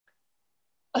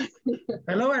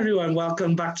Hello, everyone.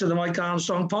 Welcome back to the Mike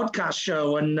Armstrong podcast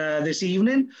show. And this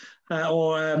evening,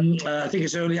 I think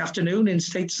it's early afternoon in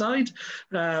stateside,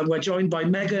 we're joined by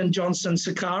Meghan Johnson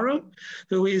Shares,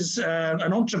 who is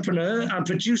an entrepreneur and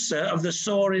producer of the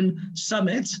Soaring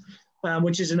Summit,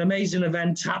 which is an amazing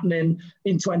event happening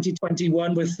in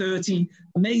 2021 with 30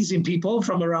 amazing people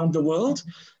from around the world.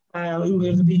 Who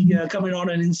will be coming on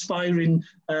and inspiring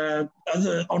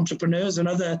other entrepreneurs and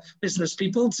other business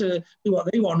people to do what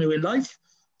they want to in life.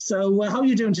 So how are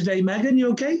you doing today, Meghan? You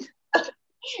okay?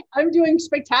 I'm doing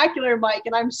spectacular, Mike,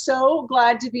 and I'm so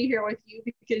glad to be here with you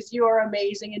because you are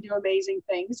amazing and do amazing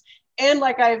things. And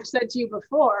like I've said to you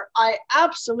before, I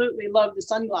absolutely love the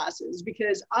sunglasses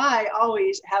because I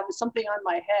always have something on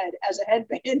my head as a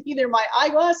headband, either my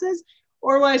eyeglasses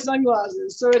or my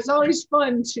sunglasses. So it's always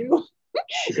fun to...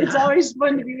 It's always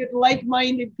fun to be with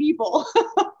like-minded people.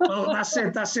 Oh, that's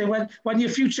it. That's it. When your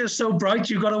future's so bright,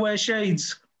 you've got to wear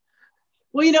shades.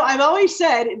 Well, I've always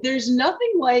said there's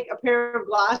nothing like a pair of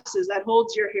glasses that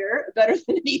holds your hair better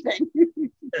than anything.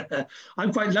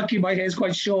 I'm quite lucky. My hair is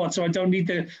quite short, so I don't need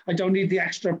the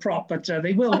extra prop. But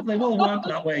they will work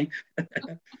that way.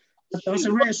 It's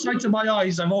a rare sight to my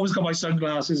eyes. I've always got my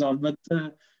sunglasses on, but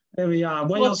there we are.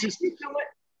 Well,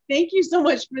 thank you so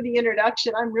much for the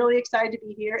introduction. I'm really excited to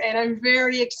be here, and I'm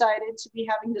very excited to be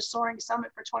having the Soaring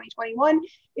Summit for 2021.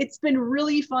 It's been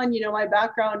really fun. My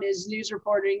background is news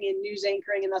reporting and news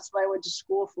anchoring, and that's what I went to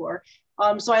school for.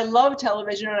 So I love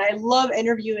television, and I love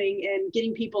interviewing and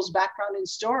getting people's background and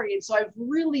story. And so I've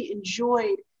really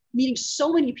enjoyed meeting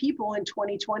so many people in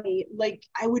 2020, like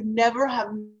I would never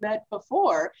have met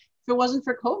before if it wasn't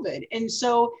for COVID. And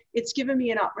so it's given me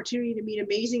an opportunity to meet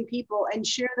amazing people and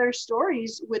share their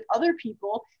stories with other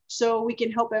people so we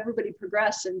can help everybody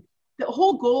progress. And the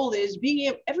whole goal is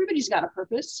everybody's got a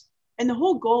purpose. And the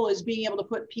whole goal is being able to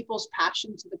put people's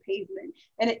passion to the pavement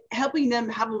and helping them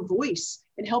have a voice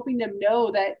and helping them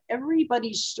know that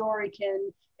everybody's story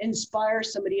can inspire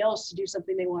somebody else to do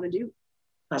something they want to do.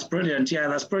 That's brilliant. Yeah,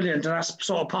 that's brilliant. And that's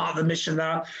sort of part of the mission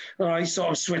that I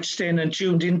sort of switched in and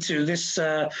tuned into this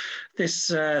sort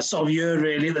of year,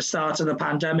 really, at the start of the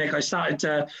pandemic. I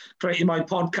started creating my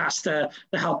podcast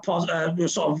to help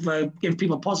give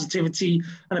people positivity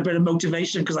and a bit of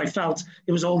motivation because I felt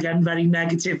it was all getting very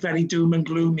negative, very doom and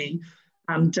gloomy.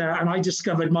 And I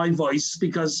discovered my voice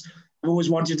because I've always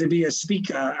wanted to be a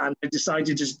speaker, and I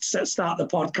decided to start the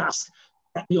podcast,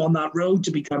 get me on that road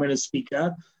to becoming a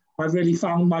speaker. I really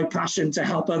found my passion to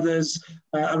help others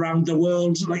around the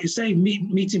world, like you say,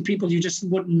 meeting people you just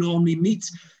wouldn't normally meet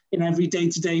in every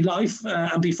day-to-day life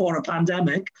and before a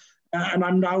pandemic. And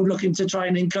I'm now looking to try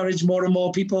and encourage more and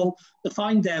more people to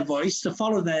find their voice, to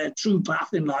follow their true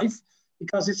path in life,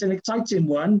 because it's an exciting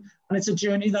one and it's a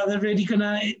journey that they're really going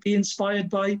to be inspired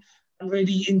by and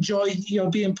really enjoy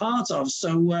being part of.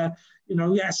 So,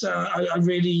 yes, I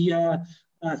really...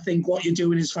 I think what you're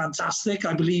doing is fantastic.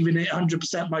 I believe in it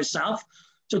 100% myself.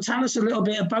 So tell us a little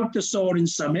bit about the Soaring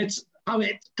Summit, how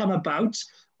it come about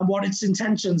and what its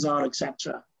intentions are,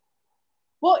 etc.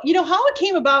 Well, how it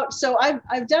came about. So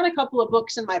I've done a couple of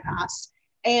books in my past.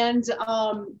 And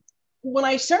when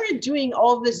I started doing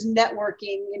all of this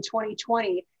networking in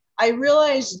 2020, I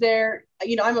realized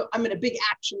I'm a big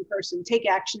action person, take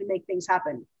action to make things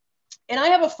happen. And I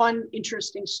have a fun,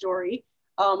 interesting story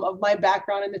of my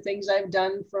background and the things I've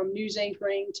done, from news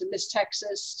anchoring to Miss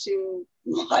Texas to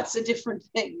lots of different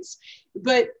things.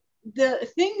 But the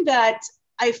thing that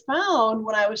I found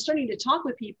when I was starting to talk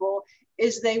with people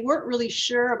is they weren't really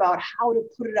sure about how to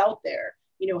put it out there,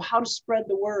 how to spread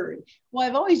the word. Well,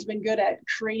 I've always been good at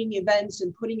creating events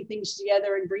and putting things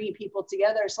together and bringing people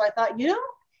together. So I thought,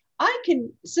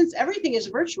 since everything is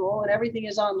virtual and everything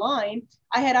is online,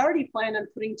 I had already planned on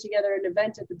putting together an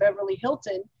event at the Beverly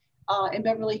Hilton in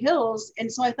Beverly Hills. And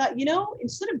so I thought, I'm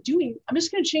just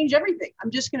going to change everything.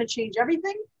 I'm just going to change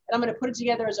everything and I'm going to put it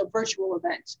together as a virtual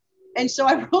event. And so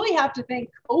I really have to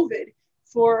thank COVID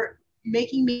for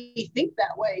making me think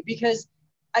that way, because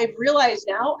I've realized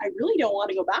now I really don't want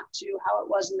to go back to how it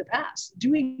was in the past.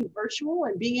 Doing virtual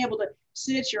and being able to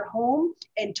sit at your home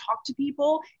and talk to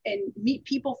people and meet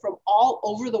people from all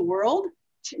over the world,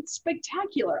 it's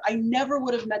spectacular. I never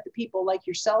would have met the people like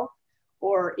yourself,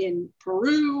 or in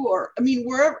Peru,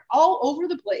 wherever, all over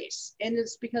the place. And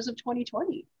it's because of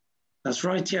 2020. That's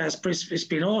right. Yeah, it's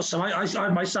been awesome. I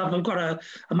myself, I've got a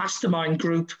mastermind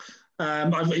group.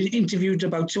 I've interviewed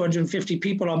about 250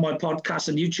 people on my podcast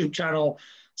and YouTube channel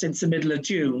since the middle of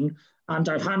June. And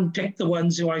I've handpicked the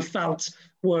ones who I felt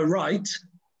were right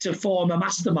to form a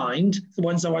mastermind, the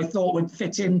ones that I thought would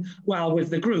fit in well with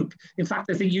the group. In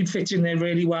fact, I think you'd fit in there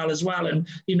really well as well. And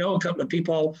a couple of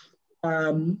people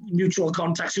mutual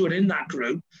contacts who are in that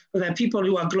group, but they're people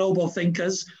who are global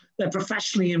thinkers. They're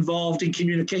professionally involved in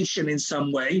communication in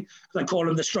some way. I call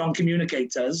them the strong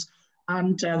communicators.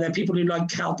 And they're people who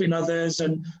like helping others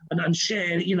and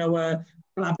share,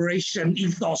 collaboration,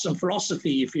 ethos and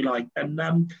philosophy, if you like. And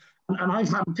I've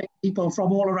handpicked people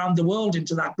from all around the world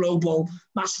into that global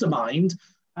mastermind.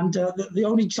 And the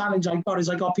only challenge I got is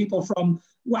I got people from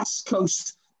West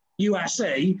Coast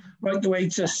USA right the way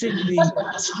to Sydney,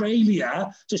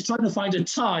 Australia, just trying to find a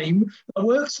time that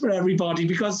works for everybody,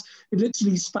 because it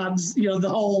literally spans, the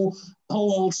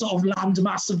whole sort of land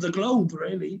mass of the globe,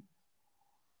 really.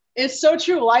 It's so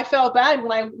true. Well, I felt bad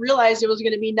when I realized it was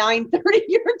going to be 9:30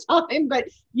 your time, but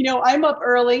I'm up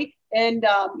early, and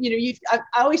I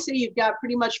always say you've got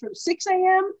pretty much from 6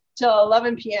 a.m. to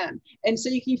 11 p.m. and so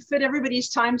you can fit everybody's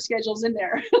time schedules in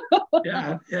there.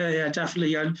 yeah,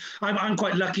 definitely. And I'm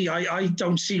quite lucky. I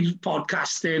don't see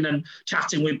podcasting and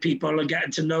chatting with people and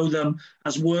getting to know them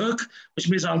as work, which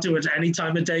means I'll do it at any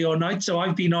time of day or night. So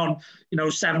I've been on,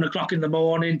 7 o'clock in the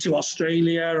morning to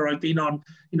Australia, or I've been on,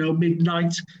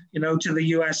 midnight, to the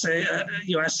USA,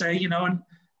 and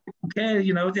okay,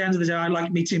 at the end of the day, I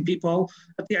like meeting people.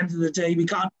 At the end of the day, we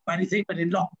can't do anything but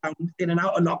in lockdown, in and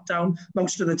out of lockdown,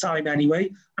 most of the time anyway.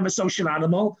 I'm a social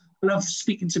animal. I love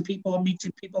speaking to people,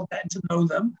 meeting people, getting to know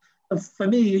them. But for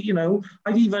me,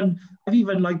 I've even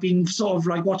like been sort of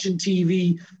like watching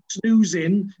TV,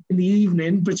 snoozing in the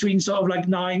evening between sort of like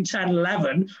 9, 10,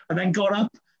 11, and then got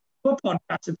up for a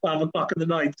podcast at 12 o'clock in the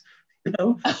night. I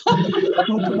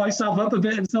opened myself up a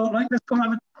bit and thought, like, let's go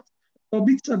have a chat or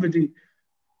meet somebody.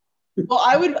 Well,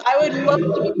 I would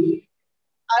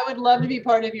love to be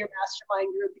part of your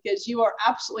mastermind group, because you are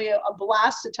absolutely a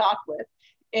blast to talk with.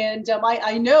 And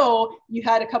I know you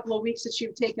had a couple of weeks that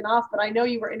you've taken off, but I know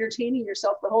you were entertaining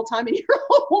yourself the whole time in your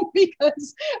home,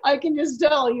 because I can just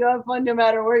tell you have fun no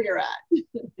matter where you're at.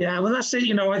 Yeah, well, that's it.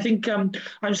 I think I'm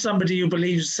somebody who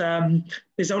believes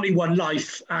there's only one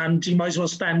life, and you might as well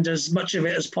spend as much of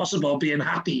it as possible being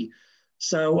happy.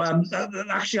 So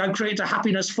actually, I've created a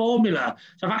happiness formula.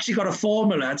 So I've actually got a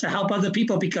formula to help other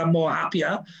people become more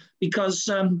happier, because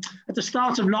at the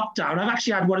start of lockdown, I've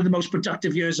actually had one of the most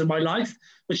productive years of my life,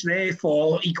 which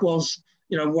therefore equals,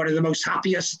 one of the most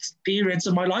happiest periods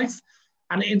of my life.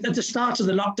 And at the start of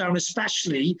the lockdown,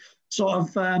 especially sort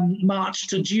of March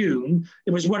to June,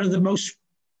 it was one of the most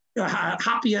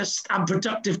happiest and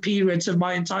productive periods of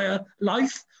my entire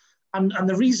life. And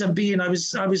the reason being, I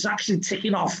was actually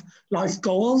ticking off life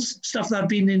goals, stuff that had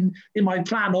been in my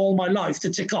plan all my life to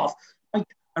tick off. Like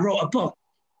I wrote a book,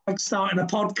 like starting a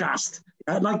podcast,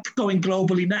 like going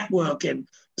globally networking.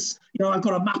 I've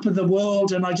got a map of the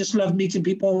world, and I just love meeting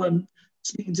people and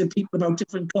speaking to people about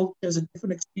different cultures and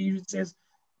different experiences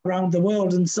around the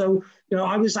world. And so,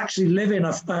 I was actually living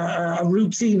a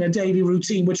routine, a daily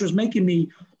routine, which was making me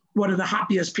one of the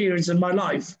happiest periods in my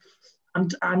life.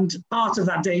 And part of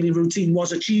that daily routine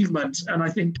was achievement. And I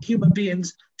think human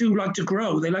beings do like to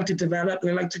grow. They like to develop.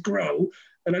 They like to grow.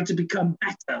 They like to become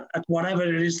better at whatever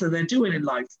it is that they're doing in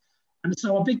life. And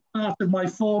so a big part of my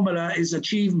formula is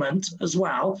achievement as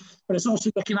well, but it's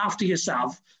also looking after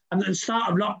yourself. And at the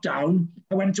start of lockdown,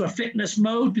 I went into a fitness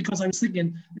mode, because I was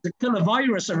thinking, there's a killer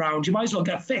virus around. You might as well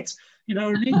get fit. You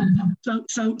know what I mean?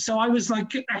 So I was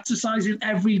like exercising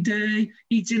every day,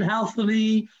 eating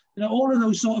healthily, all of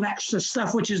those sort of extra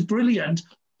stuff, which is brilliant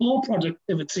for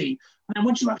productivity. And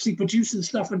once you're actually producing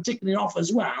stuff and ticking it off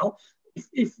as well,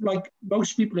 if like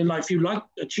most people in life, you like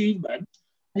achievement,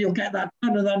 you'll get that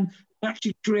done. And then I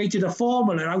actually created a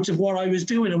formula out of what I was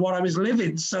doing and what I was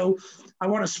living. So I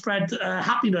want to spread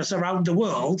happiness around the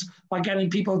world by getting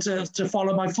people to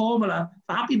follow my formula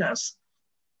for happiness.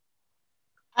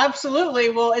 Absolutely.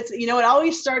 Well, it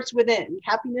always starts within.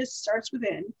 Happiness starts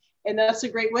within. And that's a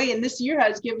great way. And this year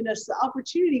has given us the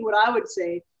opportunity, what I would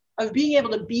say, of being able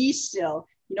to be still.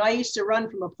 I used to run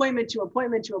from appointment to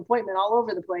appointment to appointment all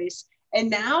over the place. And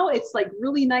now it's like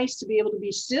really nice to be able to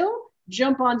be still,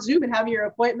 jump on Zoom and have your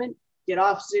appointment, get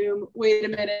off Zoom, wait a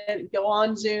minute, go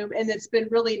on Zoom. And it's been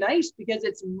really nice, because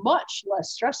it's much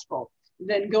less stressful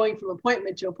than going from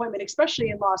appointment to appointment, especially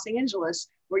in Los Angeles,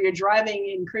 where you're driving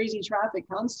in crazy traffic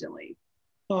constantly.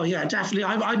 Oh, yeah, definitely.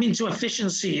 I'm into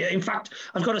efficiency. In fact,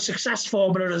 I've got a success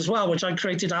formula as well, which I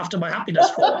created after my happiness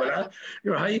formula,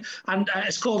 right? And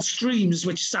it's called STREAMS,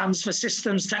 which stands for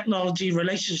Systems, Technology,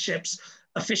 Relationships,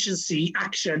 Efficiency,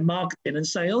 Action, Marketing, and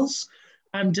Sales.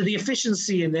 And the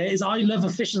efficiency in there is I love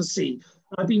efficiency.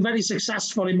 I've been very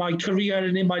successful in my career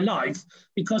and in my life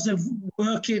because of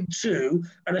working to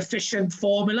an efficient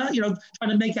formula, trying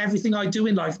to make everything I do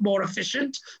in life more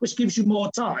efficient, which gives you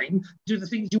more time to do the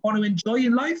things you want to enjoy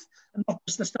in life and not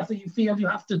just the stuff that you feel you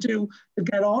have to do to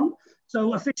get on.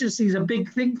 So efficiency is a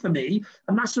big thing for me.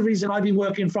 And that's the reason I've been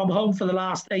working from home for the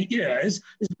last 8 years,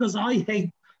 is because I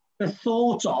hate the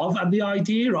thought of and the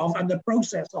idea of and the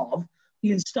process of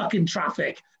being stuck in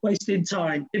traffic, wasting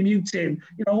time, commuting,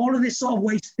 all of this sort of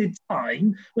wasted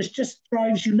time, which just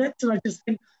drives you nuts. And I just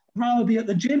think I'd rather be at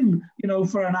the gym,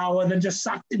 for an hour than just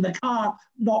sat in the car,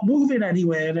 not moving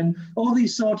anywhere and all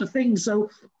these sort of things. So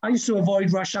I used to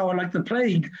avoid rush hour like the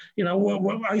plague.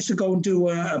 I used to go and do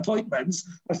appointments.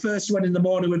 My first one in the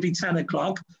morning would be 10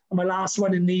 o'clock and my last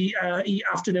one in the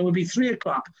afternoon would be 3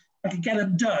 o'clock. I could get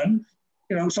them done,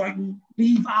 so I can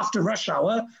leave after rush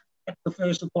hour, the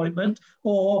first appointment,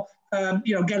 or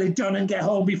get it done and get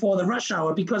home before the rush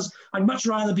hour, because I'd much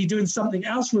rather be doing something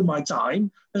else with my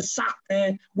time than sat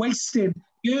there wasting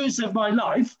years of my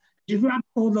life. If you have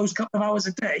all those couple of hours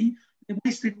a day, you're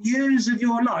wasting years of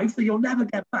your life that you'll never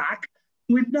get back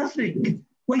with nothing,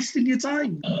 wasting your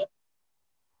time.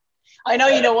 I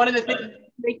know, one of the things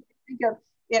that makes me think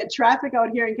of traffic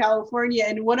out here in California,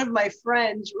 and one of my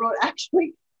friends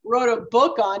wrote a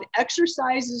book on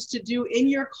exercises to do in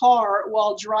your car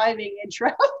while driving in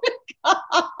traffic.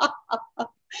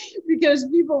 Because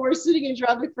people were sitting in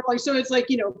traffic for so it's like,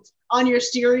 on your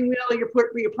steering wheel, you're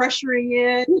pressuring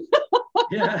in.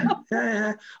 Yeah.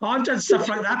 I've done stuff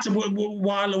like that to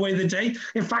while away the day.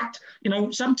 In fact,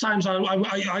 sometimes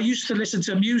I used to listen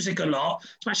to music a lot,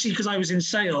 especially because I was in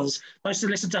sales. I used to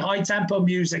listen to high tempo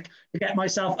music to get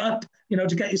myself up,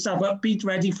 to get yourself upbeat,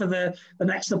 ready for the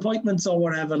next appointments or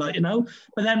whatever,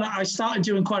 But then I started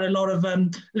doing quite a lot of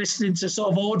listening to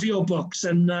sort of audio books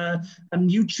and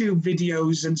YouTube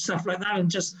videos and stuff like that, and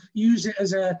just use it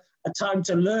as a time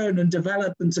to learn and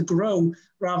develop and to grow,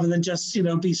 rather than just,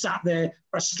 be sat there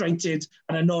frustrated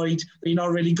and annoyed that you're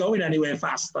not really going anywhere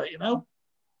fast,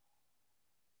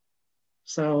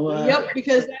 So yep,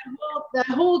 because that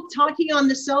whole talking on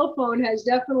the cell phone has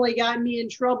definitely gotten me in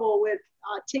trouble with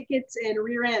tickets and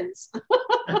rear ends.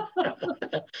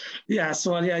 Yes,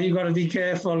 well, yeah, you got to be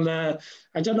careful. I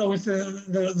don't know if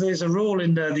there's a rule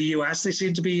in the US. They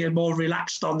seem to be more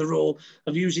relaxed on the rule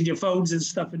of using your phones and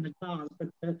stuff in the cars, but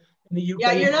in the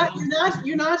UK,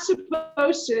 you're not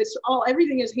supposed to.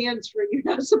 Everything is hands free. You're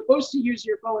not supposed to use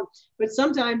your phone, but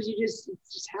sometimes you just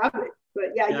have it.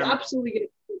 But you absolutely get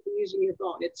using your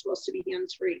phone. It's supposed to be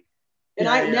hands free.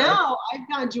 And now I've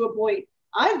gotten to a point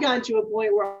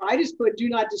where I just put do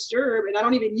not disturb, and I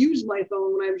don't even use my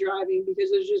phone when I'm driving, because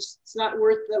it's not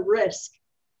worth the risk.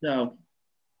 No,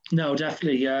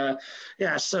 definitely.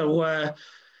 So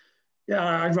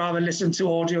I'd rather listen to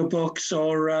audiobooks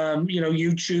or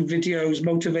YouTube videos,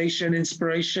 motivation,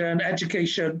 inspiration,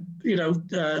 education.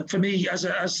 For me, as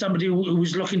somebody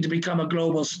who's looking to become a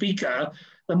global speaker,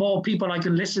 the more people I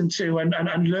can listen to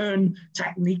and learn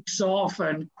techniques off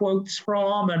and quotes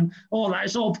from and all that,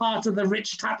 it's all part of the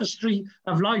rich tapestry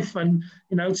of life. And,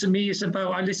 to me, it's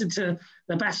about, I listen to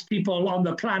the best people on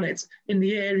the planet in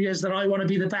the areas that I want to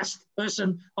be the best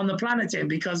person on the planet in,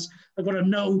 because I've got to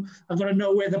know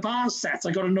where the bar's set.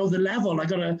 I got to know the level. I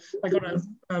got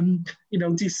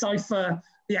to decipher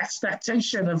the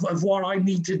expectation of what I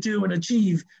need to do and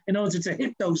achieve in order to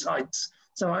hit those heights.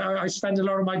 So I spend a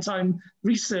lot of my time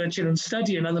researching and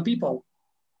studying other people.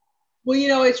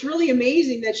 Well, it's really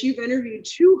amazing that you've interviewed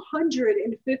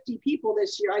 250 people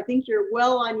this year. I think you're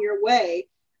well on your way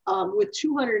with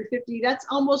 250. That's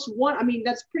almost one. I mean,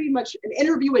 that's pretty much an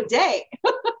interview a day.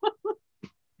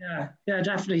 Yeah,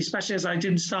 definitely. Especially as I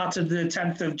didn't start at the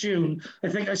 10th of June. I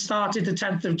think I started the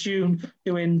 10th of June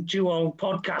doing dual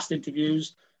podcast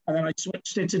interviews, and then I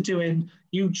switched it to doing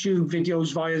YouTube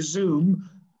videos via Zoom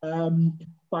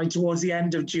by towards the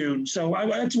end of June. So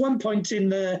at one point in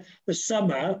the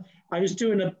summer, I was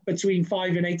doing between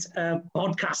 5 and 8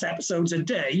 podcast episodes a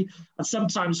day, and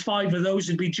sometimes 5 of those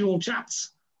would be dual chats.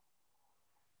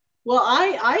 Well,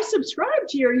 I subscribe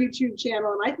to your YouTube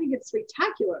channel, and I think it's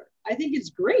spectacular. I think it's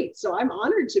great. So I'm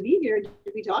honored to be here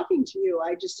to be talking to you.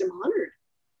 I just am honored.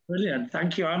 Brilliant.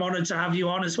 Thank you. I'm honored to have you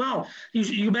on as well.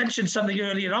 You mentioned something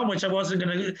earlier on, which I wasn't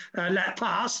going to let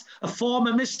pass. A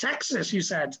former Miss Texas, you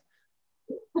said.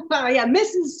 Yeah,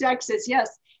 Mrs. Texas.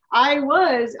 Yes, I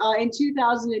was in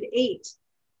 2008.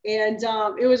 And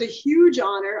it was a huge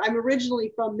honor. I'm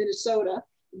originally from Minnesota.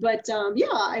 But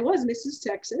I was Mrs.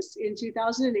 Texas in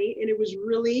 2008. And it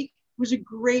was a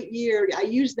great year. I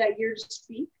used that year to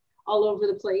speak all over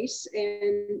the place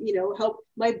and, help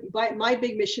my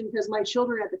big mission, because my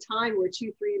children at the time were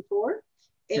 2, 3, and 4.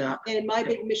 And my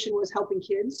big mission was helping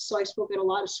kids. So I spoke at a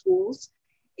lot of schools,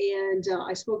 and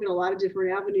I spoke in a lot of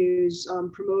different avenues,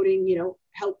 promoting,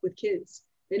 help with kids.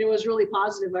 And it was really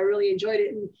positive. I really enjoyed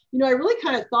it. And, I really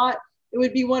kind of thought it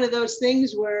would be one of those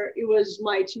things where it was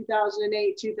my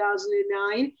 2008,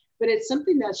 2009, but it's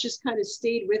something that's just kind of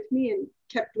stayed with me and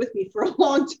kept with me for a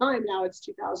long time. Now it's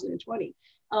 2020.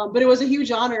 But it was a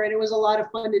huge honor, and it was a lot of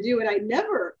fun to do. And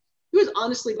it was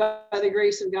honestly by the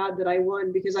grace of God that I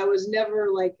won, because I was never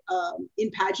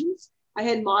in pageants. I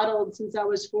had modeled since I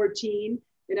was 14,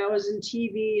 and I was in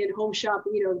TV and home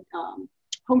shopping,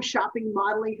 home shopping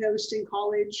modeling host in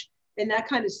college and that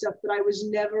kind of stuff. But I was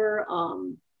never,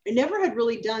 I never had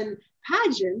really done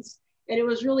pageants. And it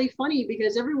was really funny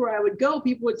because everywhere I would go,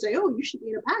 people would say, "Oh, you should be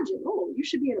in a pageant. Oh, you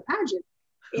should be in a pageant."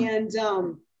 And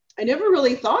I never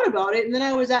really thought about it. And then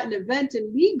I was at an event,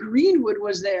 and Lee Greenwood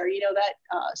was there, that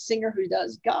singer who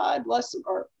does God Bless Him,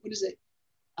 or what is it?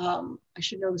 I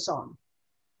should know the song.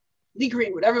 Lee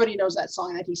Greenwood. Everybody knows that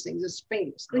song that he sings. It's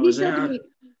famous. But he said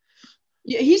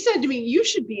to me, "You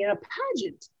should be in a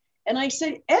pageant." And I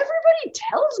said, "Everybody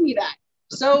tells me that."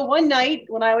 So one night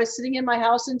when I was sitting in my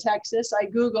house in Texas, I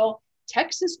Google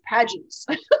Texas pageants.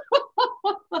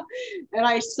 And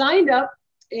I signed up,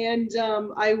 and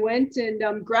I went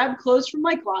and grabbed clothes from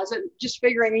my closet, just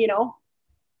figuring,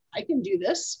 I can do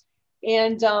this.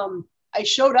 And I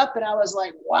showed up, and I was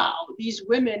like, wow, these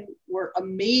women were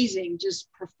amazing,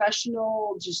 just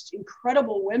professional, just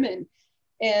incredible women.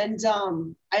 And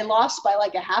I lost by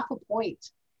like a half a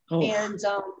point. Oh. And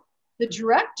the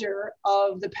director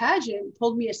of the pageant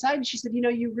pulled me aside, and she said,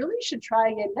 "You really should try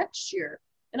again next year."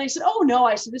 And I said, "Oh no,"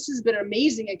 I said, "this has been an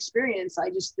amazing experience.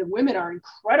 The women are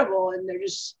incredible, and they're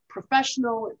just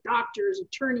professional doctors,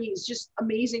 attorneys, just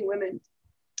amazing women,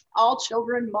 all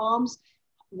children, moms,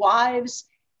 wives."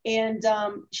 And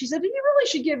she said, "You really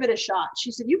should give it a shot."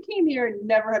 She said, "You came here and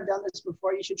never have done this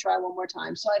before. You should try one more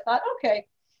time." So I thought, okay.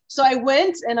 So I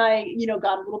went, and I,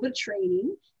 got a little bit of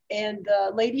training. And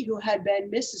the lady who had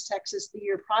been Mrs. Texas the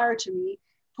year prior to me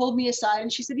pulled me aside,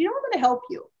 and she said, "I'm going to help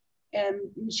you." And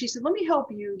she said, "Let me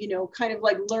help you, kind of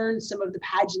like learn some of the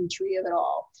pageantry of it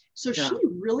all." So she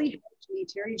really helped me,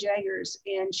 Terry Jaggers,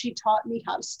 and she taught me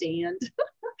how to stand.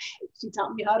 She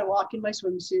taught me how to walk in my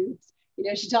swimsuit.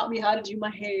 She taught me how to do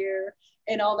my hair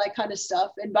and all that kind of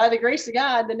stuff. And by the grace of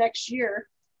God, the next year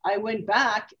I went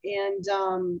back, and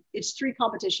it's 3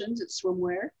 competitions. It's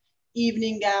swimwear,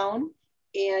 evening gown,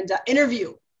 and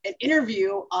interview. An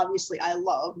interview, obviously, I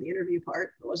love the interview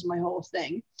part. It was my whole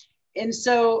thing. And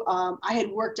so I had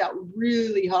worked out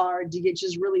really hard to get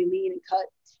just really lean and cut.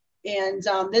 And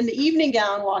then the evening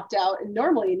gown walked out. And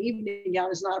normally an evening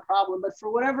gown is not a problem. But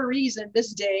for whatever reason,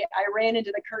 this day, I ran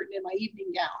into the curtain in my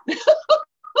evening gown.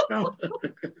 Oh.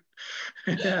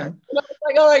 Yeah. And I was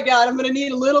like, "Oh my God, I'm going to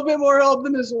need a little bit more help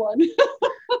than this one."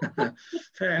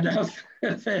 Fair enough.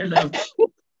 Fair enough.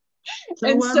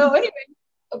 So anyway,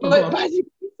 but by the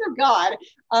grace of God,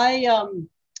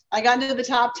 I got into the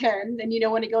top 10,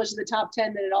 and when it goes to the top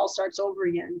 10, then it all starts over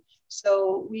again.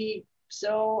 So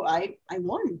I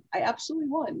won. I absolutely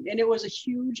won, and it was a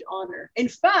huge honor. In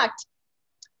fact,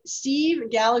 Steve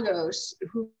Gallegos,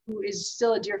 who is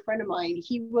still a dear friend of mine,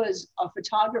 he was a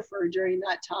photographer during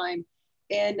that time.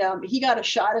 And he got a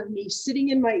shot of me sitting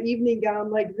in my evening gown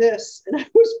like this, and I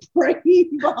was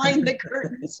praying behind the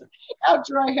curtains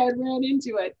after I had ran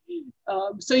into it.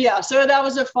 So that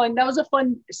was a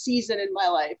fun season in my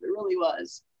life. It really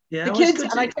was. Yeah, the kids,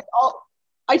 and I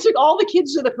took all the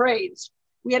kids to the parades.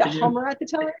 We had a Hummer at the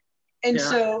time, and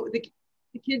so the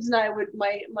kids and I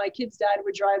my kid's dad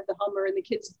would drive the Hummer, and the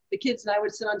kids and I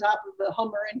would sit on top of the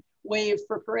Hummer and wave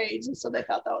for parades, and so they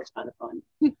thought that was kind of fun.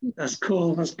 That's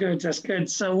cool. That's good.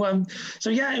 So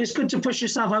yeah, it's good to push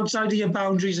yourself outside of your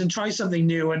boundaries and try something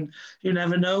new. And you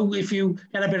never know, if you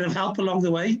get a bit of help along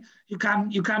the way, you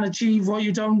can achieve what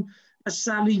you don't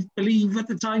necessarily believe at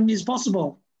the time is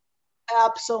possible.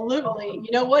 Absolutely.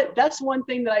 You know what? That's one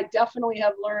thing that I definitely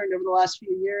have learned over the last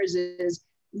few years is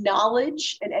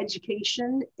knowledge and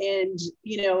education, and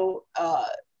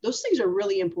those things are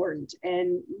really important,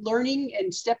 and learning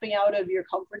and stepping out of your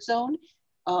comfort zone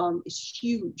is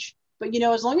huge. But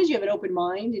as long as you have an open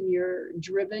mind and you're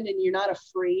driven and you're not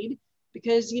afraid,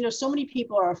 because so many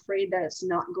people are afraid that it's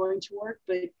not going to work.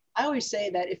 But I always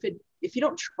say that if you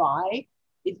don't try,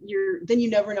 then you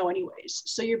never know anyways.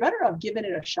 So you're better off giving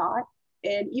it a shot.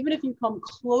 And even if you come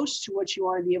close to what you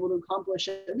want to be able to accomplish,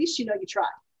 at least you tried,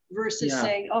 versus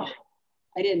saying, "Oh,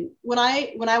 I didn't." When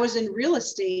I was in real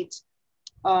estate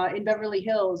in Beverly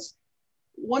Hills,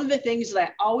 one of the things that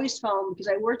I always found, because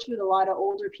I worked with a lot of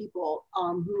older people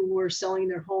who were selling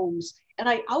their homes, and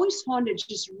I always found it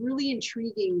just really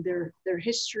intriguing, their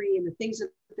history and the things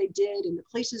that they did and the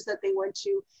places that they went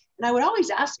to. And I would always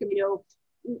ask them,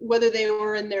 whether they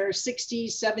were in their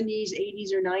 60s, 70s,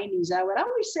 80s, or 90s, I would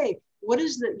always say, what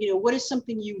is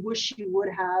something you wish you would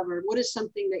have, or what is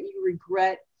something that you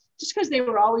regret? Just because they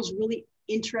were always really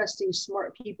interesting,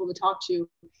 smart people to talk to.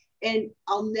 And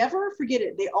I'll never forget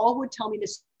it. They all would tell me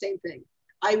the same thing.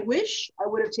 I wish I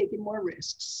would have taken more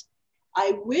risks.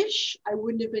 I wish I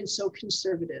wouldn't have been so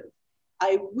conservative.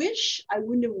 I wish I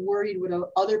wouldn't have worried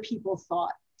what other people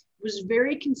thought. It was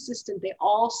very consistent. They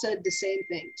all said the same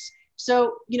things.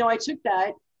 So, I took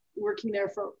that, working there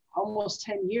for almost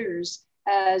 10 years,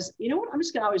 as, I'm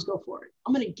just going to always go for it.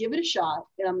 I'm going to give it a shot,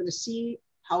 and I'm going to see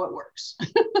how it works.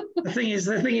 The thing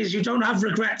is, you don't have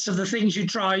regrets of the things you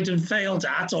tried and failed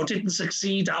at, or didn't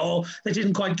succeed at, or they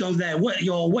didn't quite go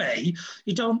your way.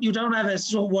 You don't ever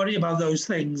sort of worry about those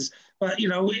things. But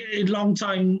in long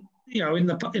time, in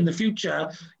the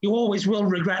future, you always will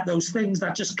regret those things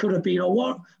that just could have been.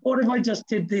 Or what if I just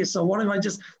did this? Or what if I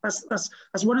just? That's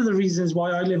one of the reasons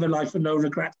why I live a life with no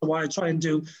regrets. Why I try and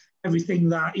do everything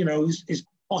that is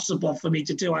possible for me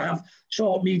to do. I have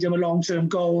short, medium, and long-term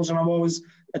goals, and I'm always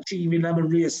achieving them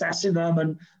and reassessing them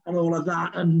and all of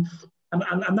that. And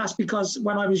that's because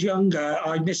when I was younger,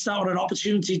 I missed out on an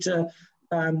opportunity to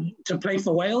play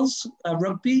for Wales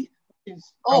rugby.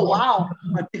 Oh, wow.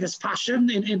 My biggest passion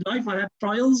in life. I had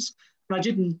trials and I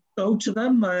didn't go to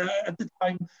them. At the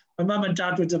time, my mum and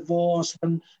dad were divorced,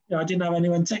 and I didn't have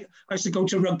anyone I used to go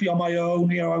to rugby on my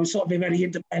own. I was sort of very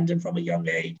independent from a young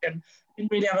age, and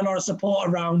didn't really have a lot of support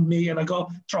around me. And I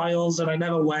got trials and I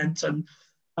never went. And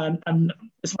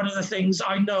it's one of the things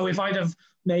I know, if I'd have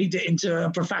made it into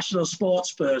a professional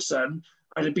sports person,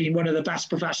 I'd have been one of the best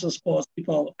professional sports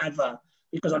people ever,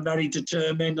 because I'm very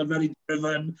determined, I'm very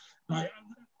driven.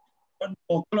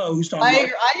 Or closed. I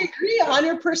agree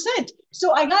 100%.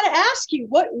 So I got to ask you,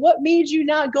 what made you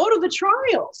not go to the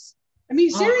trials? I mean,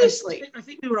 seriously. I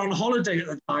think we were on holiday at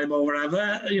the time or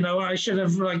whatever. I should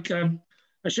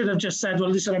have just said, well,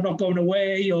 listen, I'm not going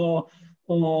away or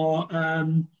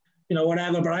whatever.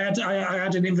 But I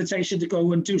had an invitation to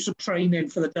go and do some training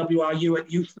for the WRU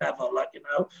at youth level,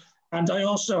 and I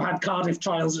also had Cardiff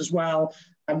trials as well.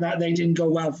 And that they didn't go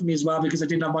well for me as well, because I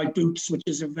didn't have my boots, which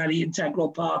is a very integral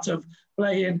part of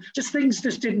playing. Things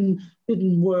just didn't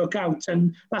work out.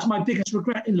 And that's my biggest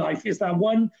regret in life, is that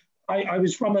one, I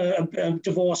was from a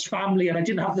divorced family and I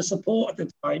didn't have the support at the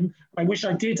time. I wish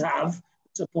I did have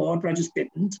support, but I just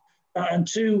didn't. And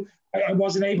two, I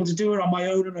wasn't able to do it on my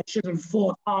own, and I should have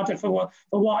fought harder for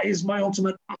what is my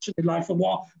ultimate passion in life, and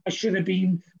what I should have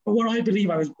been, for what I believe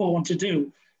I was born to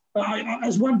do. But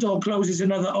as one door closes,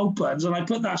 another opens, and I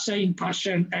put that same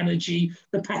passion, energy,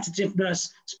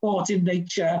 competitiveness, sporting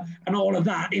nature, and all of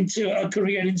that into a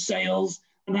career in sales,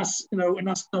 and that's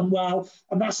done well,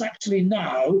 and that's actually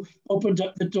now opened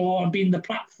up the door and been the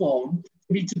platform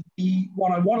for me to be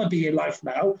what I want to be in life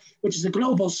now, which is a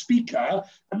global speaker.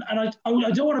 And I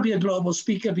don't want to be a global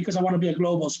speaker because I want to be a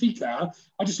global speaker.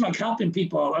 I just like helping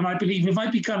people, and I believe if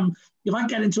I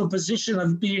get into a position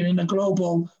of being in a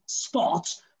global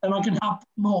spot, then I can help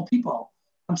more people.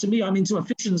 And to me, I'm into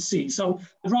efficiency. So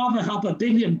I'd rather help 1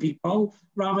 billion people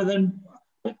rather than,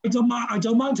 I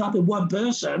don't mind helping one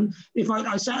person. If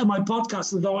I said in my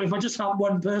podcast, though, if I just help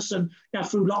one person get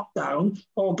through lockdown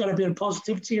or get a bit of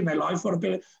positivity in their life, or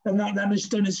then it's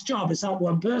done its job. It's helped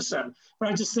one person. But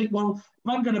I just think, well, if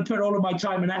I'm going to put all of my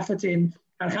time and effort in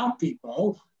and help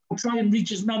people, I'll try and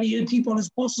reach as many people as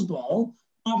possible,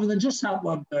 rather than just help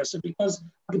one person, because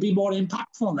I could be more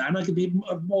impactful then. I could be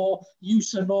of more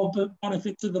use and more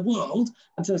benefit to the world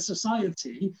and to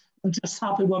society than just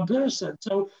helping one person.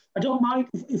 So I don't mind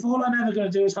if all I'm ever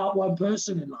going to do is help one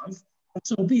person in life, and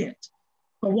so be it.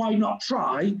 But why not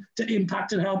try to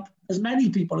impact and help as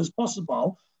many people as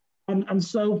possible? And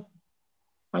so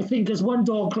I think as one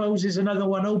door closes, another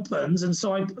one opens. And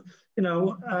so I've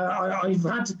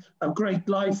had a great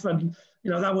life, and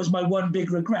that was my one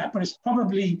big regret, but it's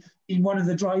probably been one of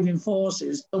the driving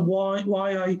forces to why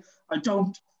I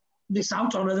don't miss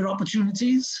out on other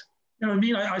opportunities. You know what I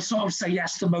mean? I sort of say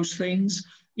yes to most things.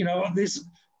 There's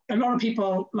a lot of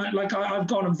people, like I've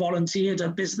gone and volunteered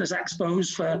at business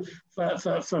expos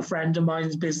for a friend of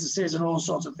mine's businesses and all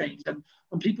sorts of things. And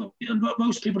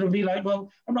most people will be like, well,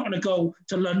 I'm not going to go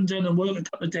to London and work a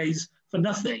couple of days for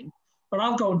nothing. But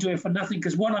I'll go and do it for nothing,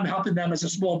 because one, I'm helping them as a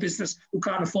small business who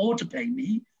can't afford to pay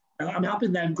me. I'm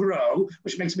helping them grow,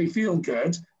 which makes me feel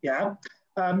good. Yeah.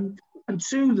 And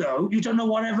two, though, you don't know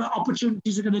whatever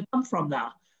opportunities are going to come from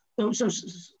that.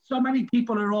 So many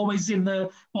people are always in the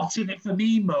what's in it for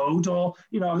me mode, or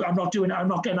I'm not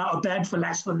getting out of bed for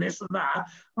less than this and that.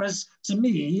 Whereas to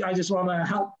me, I just want to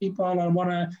help people. I want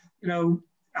to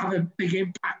have a big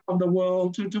impact on the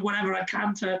world, to do whatever I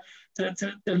can to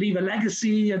leave a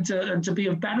legacy and to be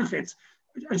of benefit.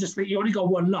 I just think you only got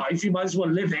one life, you might as well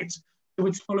live it to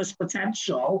its fullest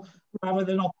potential, rather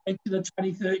than operating at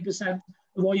 20-30%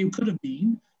 of what you could have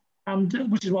been. And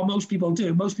which is what most people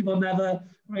do. Most people never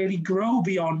really grow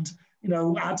beyond,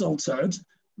 adulthood.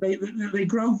 They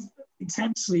grow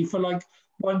intensely for like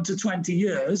 1 to 20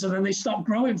 years, and then they stop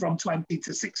growing from 20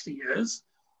 to 60 years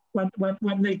when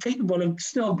they're capable of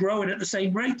still growing at the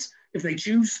same rate if they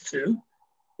choose to.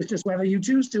 It's just whether you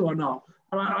choose to or not.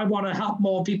 And I want to help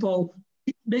more people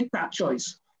make that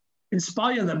choice,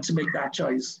 inspire them to make that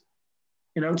choice,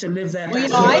 to live their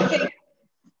best life.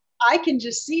 I can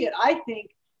just see it. I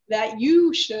think that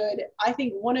I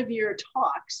think one of your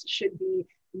talks should be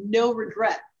no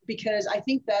regret, because I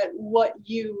think that what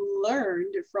you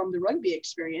learned from the rugby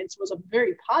experience was a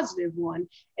very positive one,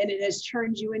 and it has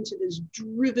turned you into this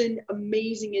driven,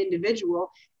 amazing individual,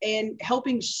 and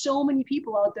helping so many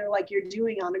people out there like you're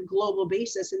doing on a global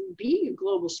basis, and being a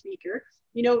global speaker,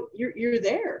 you're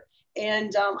there.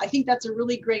 And I think that's a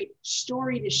really great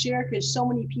story to share, because so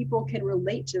many people can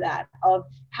relate to that, of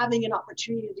having an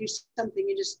opportunity to do something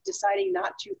and just deciding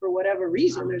not to for whatever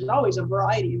reason. There's always a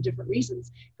variety of different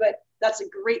reasons, but that's a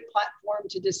great platform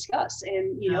to discuss.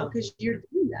 And, because you're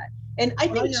doing that. And I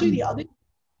think too, the other,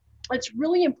 it's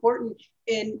really important,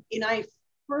 and I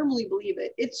firmly believe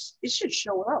it should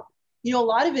show up. A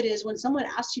lot of it is when someone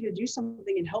asks you to do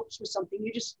something and helps with something,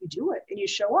 you do it and you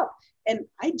show up. And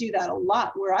I do that a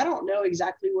lot, where I don't know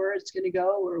exactly where it's going to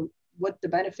go or what the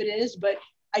benefit is, but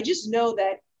I just know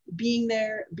that being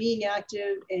there, being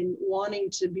active, and wanting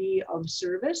to be of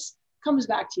service comes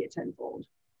back to you tenfold.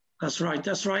 That's right.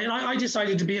 I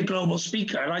decided to be a global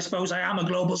speaker, and I suppose I am a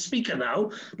global speaker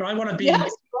now, but I want to be.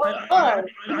 Yes,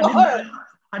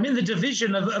 I'm in the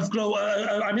division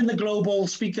I'm in the global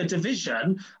speaker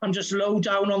division. I'm just low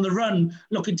down on the run,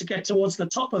 looking to get towards the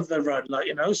top of the run,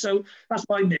 so that's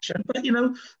my mission. But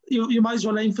you might as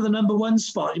well aim for the number one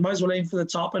spot. You might as well aim for the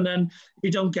top, and then if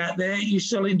you don't get there, you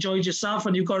still enjoyed yourself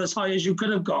and you got as high as you could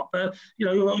have got. But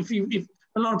if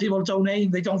a lot of people don't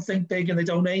aim, they don't think big, and they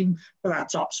don't aim for that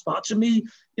top spot. To me,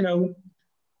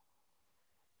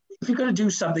 if you're going to do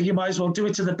something, you might as well do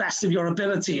it to the best of your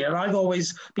ability. And I've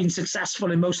always been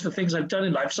successful in most of the things I've done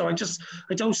in life. So I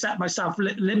don't set myself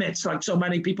limits like so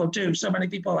many people do. So many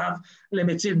people have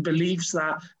limited beliefs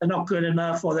that they're not good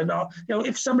enough, or they're not,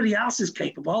 if somebody else is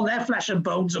capable, they're flesh and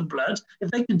bones and blood. If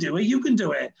they can do it, you can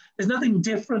do it. There's nothing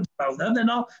different about them. They're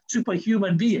not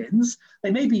superhuman beings.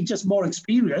 They may be just more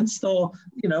experienced, or,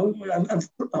 have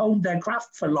honed their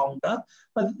craft for longer,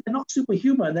 but they're not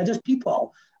superhuman. They're just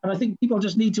people. And I think people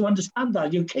just need to understand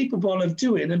that you're capable of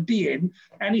doing and being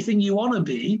anything you want to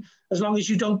be, as long as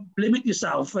you don't limit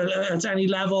yourself at any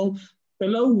level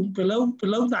below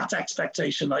that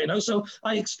expectation. So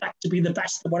I expect to be the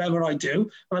best at whatever I do,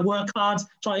 and I work hard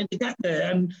trying to get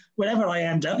there. And wherever I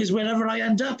end up is wherever I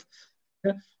end up.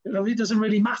 It doesn't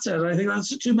really matter. I think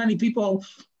that's too many people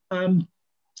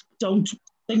don't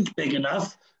think big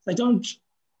enough. They don't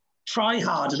try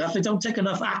hard enough. They don't take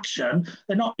enough action.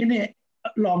 They're not in it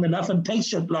long enough and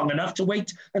patient long enough to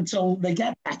wait until they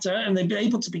get better and they're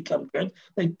able to become good.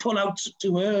 They pull out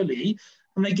too early,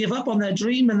 and they give up on their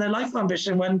dream and their life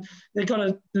ambition when they've got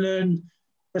to learn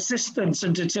persistence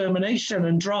and determination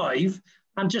and drive,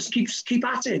 and just keep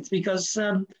at it, because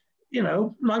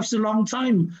life's a long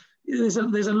time. There's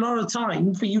a lot of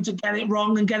time for you to get it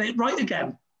wrong and get it right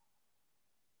again.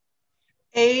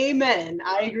 Amen.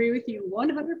 I agree with you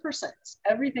 100%.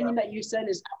 Everything that you said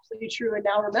is absolutely true. And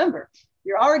now remember,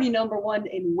 you're already number one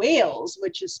in Wales,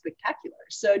 which is spectacular.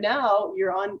 So now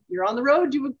you're on the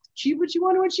road to achieve what you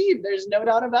want to achieve. There's no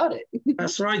doubt about it.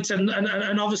 That's right. And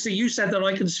obviously you said that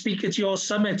I can speak at your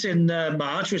summit in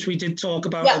March, which we did talk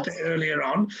about a bit earlier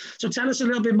on. So tell us a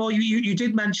little bit more. You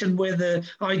did mention where the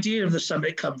idea of the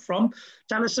summit come from.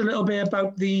 Tell us a little bit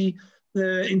about the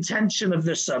intention of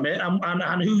the summit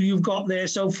and who you've got there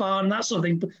so far and that sort of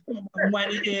thing, and when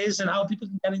it is and how people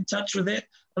can get in touch with it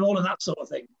and all of that sort of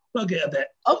thing. Plug it a bit.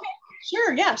 Okay,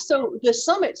 sure. Yeah. So the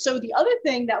summit. So the other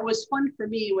thing that was fun for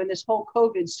me when this whole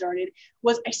COVID started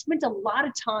was I spent a lot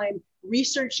of time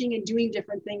researching and doing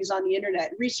different things on the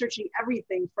internet, researching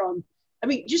everything from,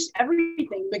 just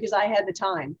everything, because I had the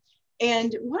time.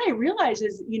 And what I realized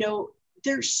is,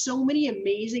 there's so many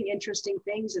amazing, interesting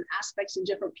things and aspects and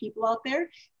different people out there,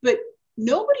 but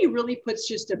nobody really puts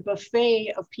just a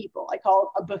buffet of people. I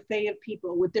call it a buffet of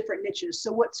people with different niches.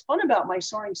 So what's fun about my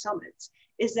Soaring Summits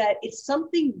is that it's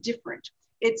something different.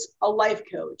 It's a life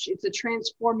coach. It's a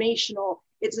transformational.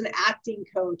 It's an acting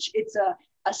coach. It's a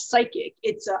psychic.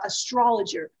 It's an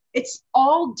astrologer. It's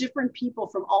all different people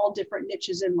from all different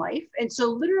niches in life. And so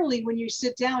literally when you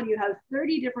sit down, you have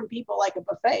 30 different people like a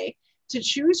buffet to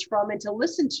choose from and to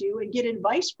listen to and get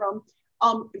advice from,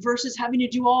 versus having to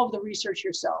do all of the research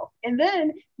yourself. And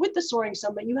then with the Soaring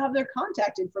Summit, you have their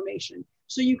contact information.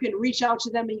 So you can reach out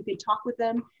to them and you can talk with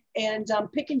them and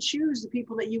pick and choose the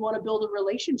people that you want to build a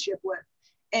relationship with.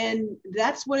 And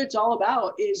that's what it's all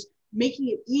about, is making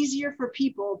it easier for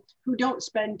people who don't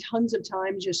spend tons of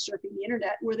time just surfing the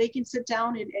internet, where they can sit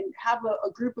down and have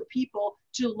a group of people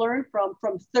to learn from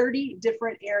 30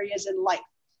 different areas in life.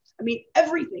 I mean,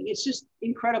 everything. It's just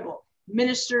incredible.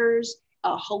 Ministers,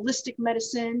 holistic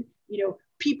medicine,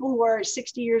 people who are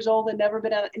 60 years old and never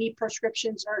been on any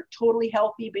prescriptions, are totally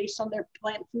healthy based on their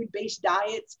plant food-based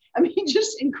diets. I mean,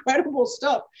 just incredible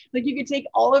stuff. Like, you could take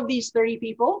all of these 30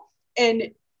 people and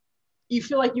you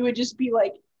feel like you would just be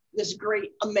like this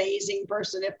great, amazing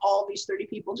person if all these 30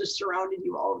 people just surrounded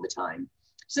you all of the time.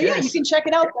 So yes. Yeah, you can check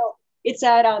it out though. It's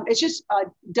at, it's just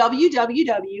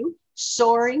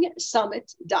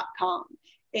www.soaringsummit.com.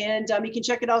 And you can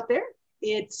check it out there.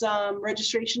 It's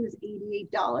registration is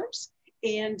 $88,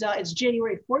 and it's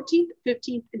January 14th,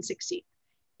 15th, and 16th.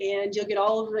 And you'll get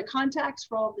all of the contacts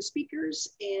for all of the speakers,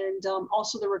 and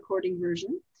also the recording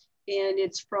version. And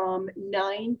it's from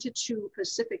 9 to 2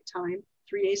 Pacific time,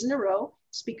 3 days in a row.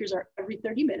 Speakers are every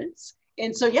 30 minutes.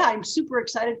 And so, yeah, I'm super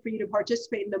excited for you to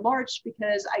participate in the March,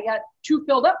 because I got 2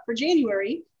 filled up for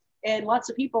January and lots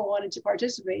of people wanted to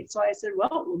participate. So I said,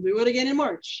 well, we'll do it again in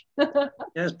March.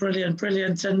 Yes, brilliant,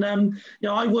 brilliant. And,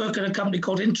 I work at a company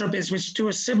called Intrabiz, which do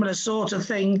a similar sort of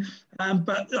thing,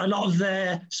 but a lot of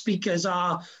their speakers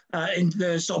are in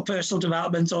the sort of personal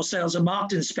development or sales and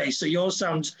marketing space. So yours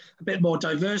sounds a bit more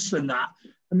diverse than that.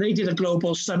 And they did a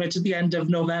global summit at the end of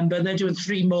November, and they're doing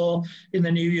 3 more in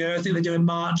the new year. I think they're doing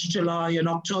March, July, and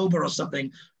October or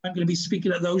something. I'm going to be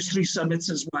speaking at those 3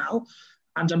 summits as well.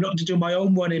 And I'm looking to do my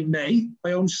own one in May,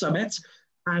 my own summit.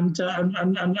 And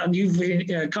you've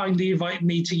kindly invited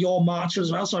me to your March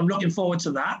as well. So I'm looking forward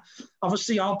to that.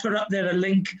 Obviously, I'll put up there a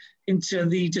link into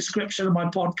the description of my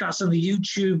podcast and the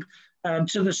YouTube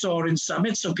to the Soaring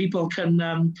Summit, so people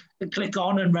can click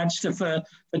on and register for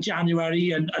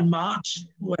January and March,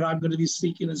 where I'm going to be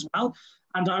speaking as well.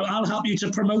 And I'll help you to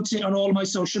promote it on all my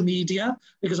social media,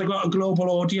 because I've got a global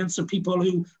audience of people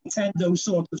who attend those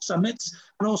sort of summits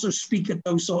and also speak at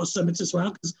those sort of summits as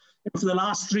well. Because for the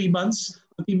last 3 months,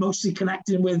 I've been mostly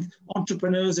connecting with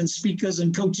entrepreneurs and speakers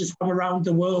and coaches from around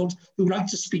the world who like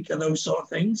to speak at those sort of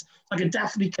things. I can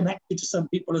definitely connect you to some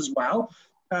people as well.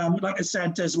 Like I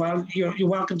said as well, you're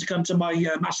welcome to come to my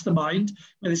mastermind.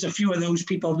 There's a few of those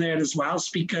people there as well,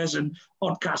 speakers and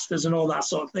podcasters and all that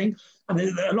sort of thing. And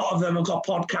a lot of them have got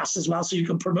podcasts as well, so you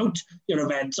can promote your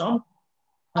event on.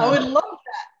 I would love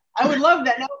that. I would love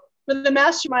that. Now, for the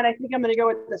mastermind, I think I'm going to go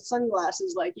with the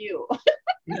sunglasses like you.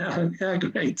 yeah,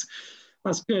 great.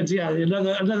 That's good. Yeah,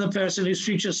 another person whose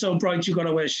future's so bright you've got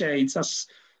to wear shades. That's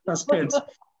good.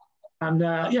 And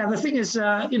the thing is,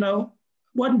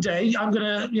 one day I'm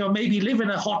going to, maybe live in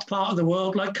a hot part of the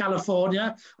world like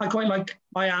California. I quite like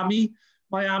Miami.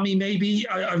 Maybe.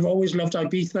 I've always loved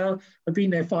Ibiza. I've been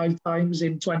there 5 times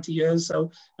in 20 years. So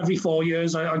every 4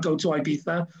 years I go to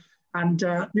Ibiza. And,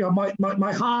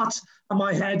 my heart and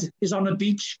my head is on a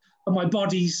beach, and my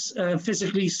body's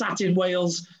physically sat in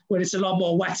Wales, where it's a lot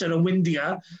more wetter and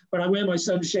windier. But I wear my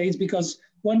sunshades because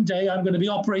one day I'm going to be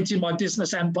operating my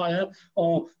business empire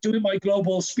or doing my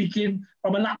global speaking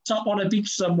from a laptop on a beach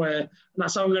somewhere. And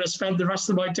that's how I'm going to spend the rest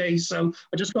of my days. So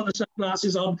I just got the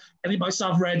sunglasses on, getting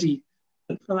myself ready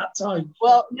for that time.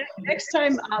 Well, next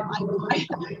time, I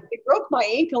broke my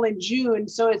ankle in June,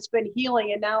 so it's been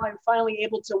healing, and now I'm finally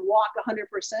able to walk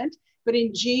 100%. But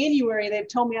in January, they've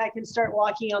told me I can start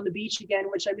walking on the beach again,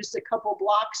 which I'm just a couple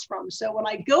blocks from. So when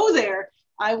I go there,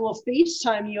 I will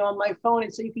FaceTime you on my phone,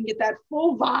 and so you can get that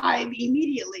full vibe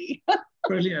immediately.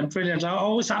 Brilliant. I'm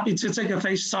always happy to take a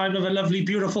FaceTime of a lovely,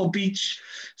 beautiful beach.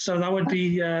 So that would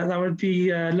be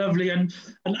lovely. And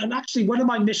actually, one of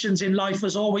my missions in life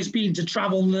has always been to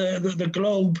travel the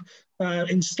globe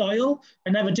in style.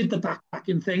 I never did the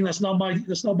backpacking thing. That's not my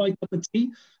cup of tea.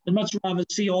 I'd much rather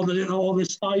see all the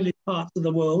stylish parts of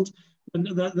the world than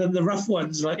the rough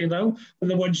ones, than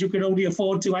the ones you can only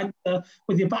afford to enter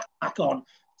with your backpack on.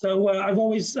 So I've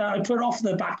always I put off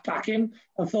the backpacking.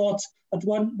 I thought at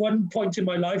one point in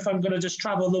my life, I'm going to just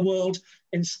travel the world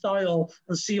in style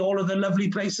and see all of the lovely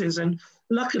places. And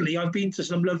luckily, I've been to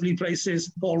some lovely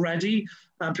places already,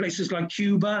 places like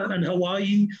Cuba and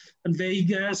Hawaii and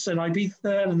Vegas and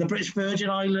Ibiza and the British Virgin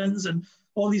Islands and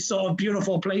all these sort of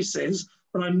beautiful places.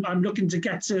 But I'm looking to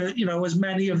get to, as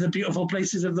many of the beautiful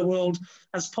places of the world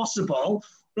as possible.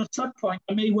 But at some point,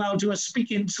 I may well do a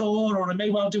speaking tour, or I may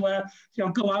well do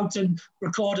go out and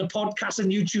record a podcast and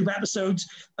YouTube episodes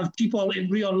of people in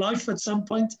real life at some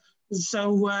point.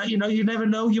 So, you never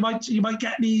know. You might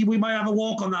get me. We might have a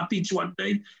walk on that beach one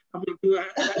day, and we'll do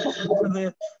for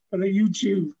the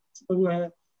YouTube.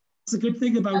 So it's a good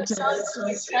thing about. That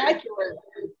sounds spectacular.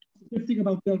 Good thing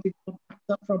about building contacts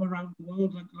up from around the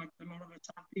world, like a lot of us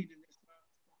have been in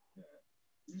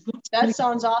this. That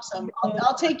sounds awesome.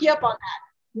 I'll take you up on that.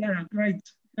 Yeah, great.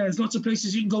 There's lots of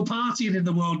places you can go partying in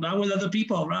the world now with other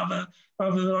people rather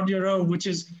than on your own, which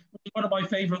is one of my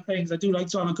favorite things. I do like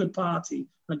to have a good party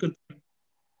and a good.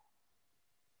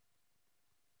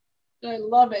 I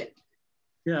love it.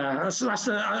 Yeah,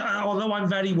 although I'm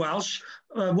very Welsh,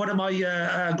 one of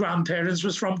my grandparents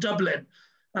was from Dublin.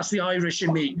 That's the Irish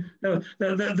in me.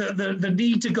 The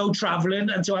need to go traveling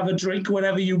and to have a drink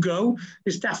wherever you go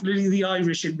is definitely the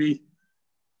Irish in me.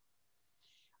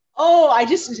 Oh,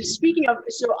 speaking of,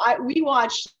 we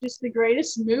watched just the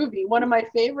greatest movie, one of my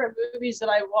favorite movies that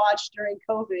I watched during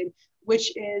COVID,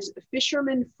 which is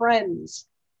Fisherman Friends.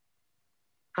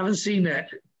 Haven't seen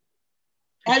it.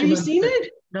 Have you seen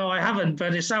it? No, I haven't,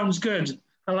 but it sounds good.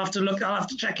 I'll have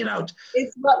to check it out.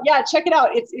 Check it out.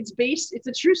 It's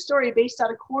a true story based out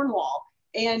of Cornwall,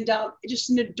 and just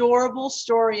an adorable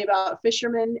story about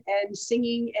fishermen and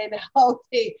singing, and how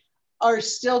they are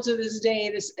still to this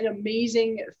day an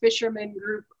amazing fishermen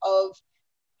group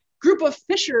of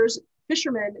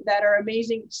fishermen that are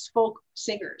amazing folk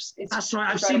singers. That's right.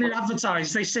 I've seen it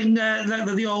advertised. They sing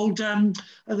the old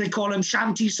they call them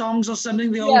shanty songs or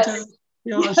something. The old.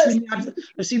 Yes.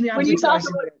 I've seen the advertising. When you talk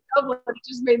about Dublin, it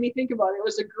just made me think about it.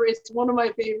 It's one of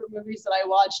my favorite movies that I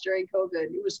watched during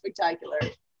COVID. It was spectacular.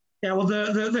 Yeah, well,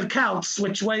 the Celts,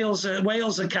 which Wales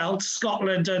are Celts,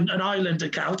 Scotland and Ireland are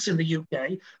Celts in the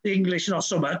UK. The English not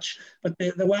so much, but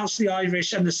the Welsh, the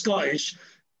Irish, and the Scottish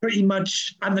pretty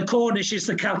much, and the Cornish is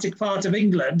the Celtic part of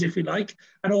England, if you like,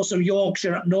 and also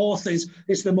Yorkshire up north is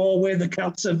the more where the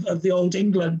Celts of the old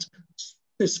England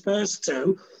dispersed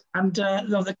to. And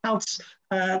the Celts,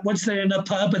 once they're in a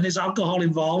pub and there's alcohol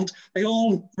involved, they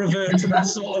all revert to that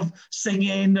sort of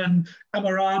singing and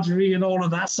camaraderie and all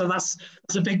of that. So that's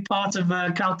a big part of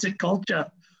Celtic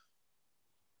culture.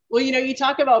 Well, you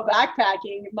talk about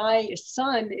backpacking. My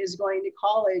son is going to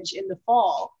college in the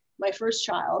fall, my first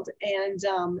child. And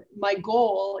my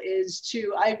goal is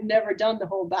I've never done the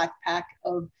whole backpack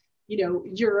of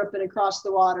Europe and across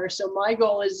the water. So my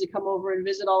goal is to come over and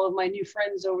visit all of my new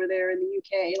friends over there in the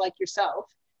UK, like yourself,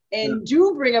 and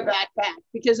do bring a backpack,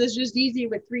 because it's just easy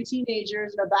with 3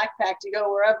 teenagers and a backpack to go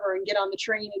wherever and get on the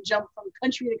train and jump from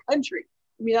country to country.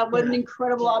 I mean, what an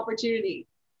incredible opportunity.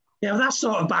 Yeah, that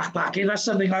sort of backpacking, that's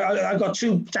something I've got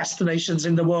 2 destinations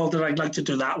in the world that I'd like to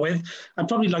do that with. I'd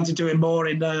probably like to do it more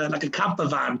in like a camper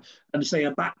van and say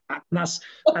a backpack. And that's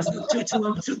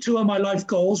two of my life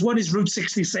goals. One is Route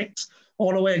 66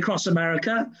 all the way across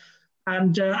America.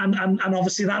 And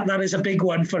obviously that is a big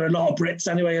one for a lot of Brits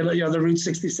anyway. The Route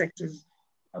 66 is.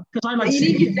 Because I like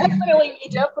you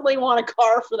definitely want a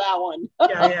car for that one.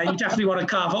 yeah, you definitely want a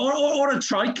car or a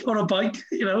trike or a bike.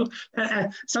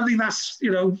 Something that's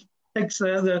takes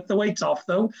the weight off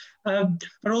though.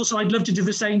 But also I'd love to do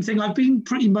the same thing. I've been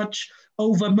pretty much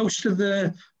over most of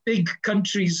the big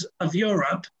countries of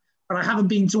Europe, but I haven't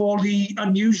been to all the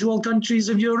unusual countries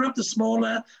of Europe, the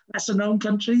smaller, lesser known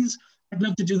countries. I'd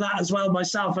love to do that as well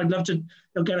myself. I'd love to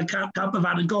get a camper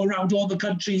van and go around all the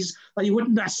countries that you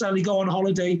wouldn't necessarily go on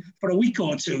holiday for a week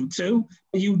or two to.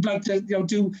 But you'd like to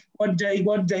do one day.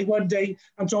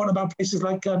 I'm talking about places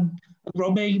like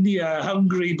Romania,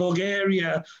 Hungary,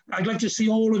 Bulgaria. I'd like to see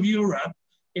all of Europe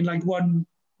in like one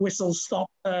whistle-stop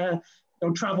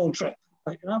travel trip.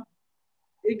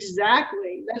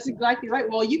 Exactly. That's exactly right.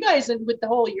 Well, you guys, with the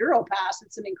whole Europass,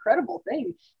 it's an incredible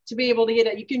thing to be able to get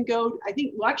it. You can go,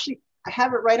 I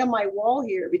have it right on my wall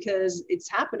here because it's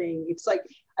happening. It's like,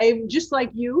 I'm just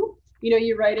like you,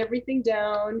 you write everything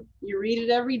down, you read it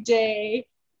every day.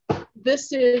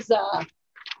 This is the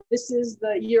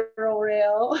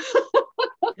Euro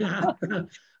Yeah.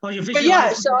 Oh, you but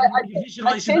yeah, so a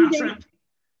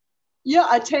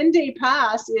 10-day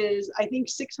pass is, I think,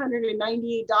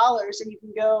 $698, and you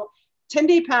can go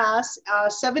 10-day pass,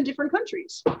 7 different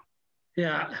countries.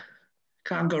 Yeah,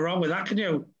 can't go wrong with that, can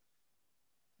you?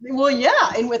 Well,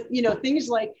 yeah, and with things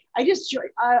like are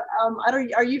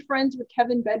you friends with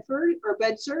Kevin Bedford or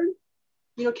Bedsford?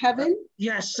 You know Kevin?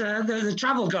 Yes, the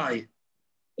travel guy.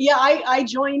 Yeah, I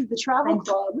joined the travel from,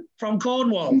 club. From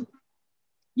Cornwall.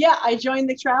 Yeah, I joined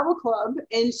the travel club,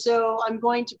 and so I'm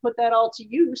going to put that all to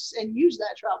use and use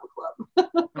that travel club.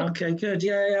 Okay, good.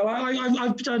 Yeah. Well,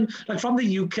 I've done, like, from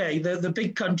the UK, the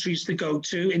big countries to go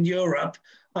to in Europe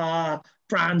are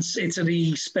France,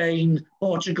 Italy, Spain,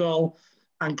 Portugal,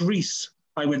 and Greece,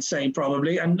 I would say,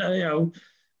 probably. And,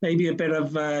 maybe a bit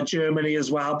of Germany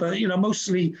as well. But,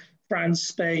 mostly France,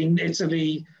 Spain,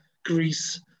 Italy,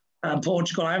 Greece,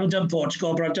 Portugal. I haven't done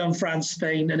Portugal, but I've done France,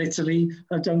 Spain, and Italy.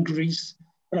 I've done Greece.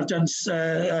 I've done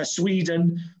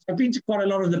Sweden. I've been to quite a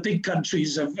lot of the big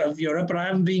countries of Europe, but I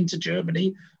haven't been to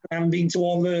Germany. I haven't been to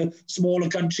all the smaller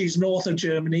countries north of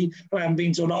Germany. I haven't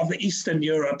been to a lot of the Eastern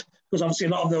Europe, because obviously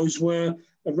a lot of those were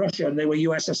Russia, and they were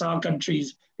USSR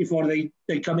countries before they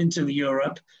come into the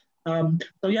Europe. So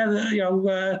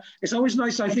yeah, it's always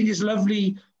nice. I think it's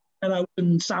lovely,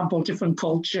 and sample different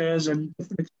cultures and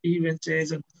different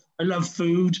experiences. And I love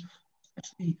food,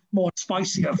 especially more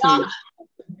spicier food.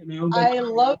 I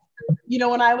love,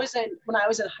 when I was in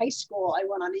high school, I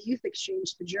went on a youth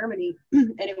exchange to Germany,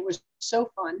 and it was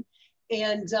so fun.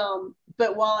 And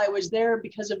but while I was there,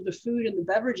 because of the food and the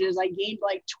beverages, I gained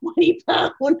like 20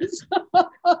 pounds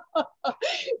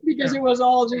because it was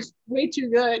all just way too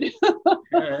good.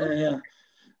 Yeah.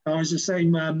 I was the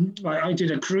same. I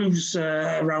did a cruise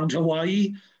around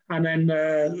Hawaii, and then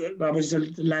that was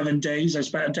 11 days. I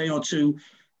spent a day or two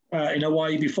in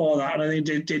Hawaii before that, and I think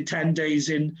did 10 days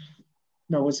in,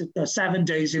 no, was it 7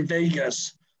 days in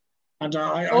Vegas? And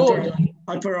I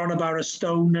put on about a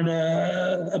stone and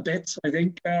a bit, I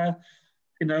think,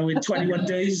 in 21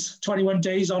 days, 21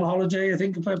 days on holiday. I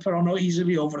think I put on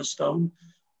easily over a stone.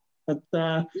 But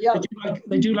yeah,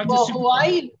 they do like well, to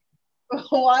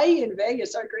Hawaii and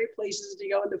Vegas are great places to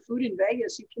go, and the food in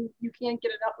Vegas, you can't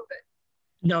get enough of it.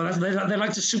 No, they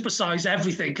like to supersize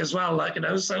everything as well,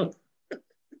 so.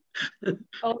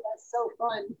 Oh, that's so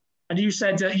fun. And you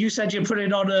said you're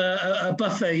putting on a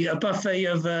buffet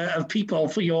of people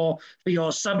for your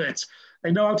summit.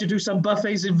 They know how to do some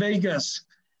buffets in Vegas.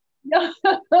 No,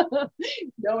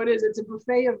 no, it is. It's a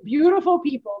buffet of beautiful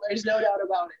people. There's no doubt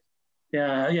about it.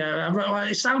 Yeah.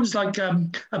 It sounds like a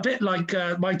bit like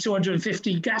my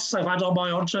 250 guests I've had on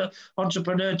my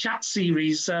entrepreneur chat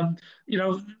series.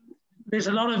 There's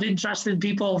a lot of interesting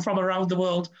people from around the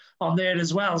world on there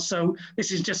as well. So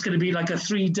this is just going to be like a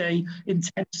 3-day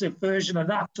intensive version of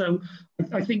that. So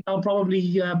I think I'll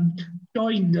probably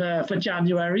join for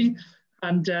January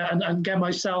and get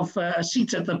myself a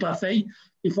seat at the buffet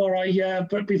before I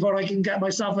can get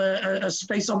myself a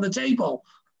space on the table.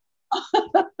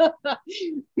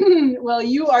 Well,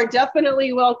 you are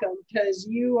definitely welcome, because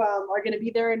you are going to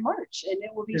be there in March, and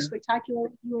it will be spectacular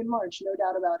with you in March, no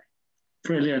doubt about it.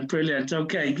 Brilliant.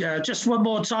 Okay, just one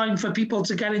more time for people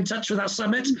to get in touch with our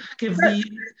summit. Give sure. check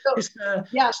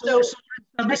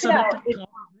it out.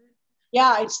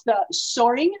 It's the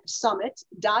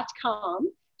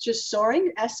soaringsummit.com. Just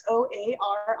soaring, SOARING,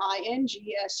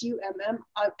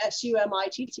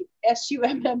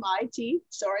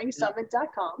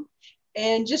 soaringsummit.com.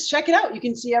 And just check it out. You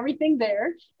can see everything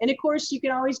there. And of course, you can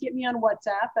always get me on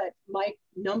WhatsApp. My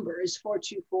number is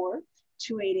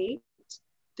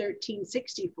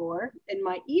 424-288-1364. And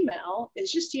my email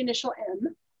is just the initial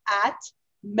M at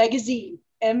Megazee,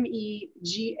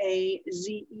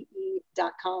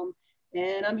 MEGAZEE.com.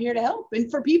 And I'm here to help.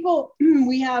 And for people,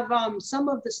 we have some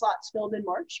of the slots filled in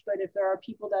March, but if there are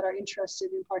people that are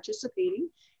interested in participating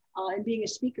and being a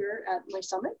speaker at my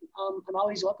summit, I'm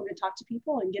always welcome to talk to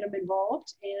people and get them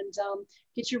involved and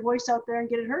get your voice out there and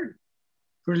get it heard.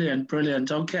 Brilliant.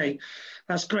 Okay,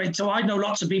 that's great. So I know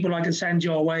lots of people I can send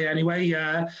your way anyway,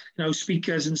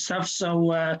 speakers and stuff.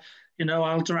 So,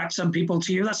 I'll direct some people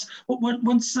to you. That's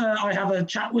once I have a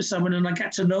chat with someone and I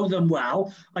get to know them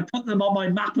well, I put them on my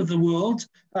map of the world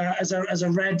as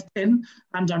a red pin,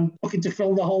 and I'm looking to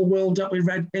fill the whole world up with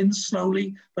red pins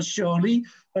slowly but surely.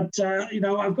 But,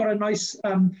 I've got a nice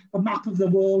a map of the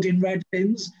world in red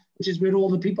pins, which is where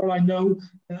all the people I know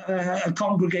are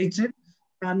congregated.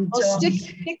 And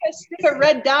stick a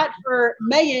red dot for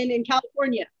Meghan in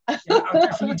California. I'll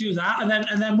definitely do that. And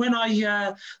then when I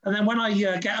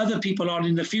get other people on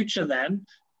in the future, then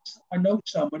I know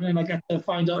someone and I get to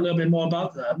find out a little bit more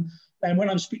about them. Then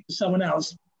when I'm speaking to someone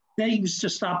else, names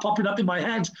just start popping up in my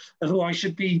head of who I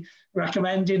should be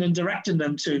recommending and directing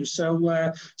them to. So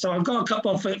I've got a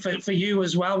couple for you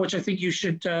as well, which I think you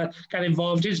should get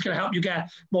involved in. It's going to help you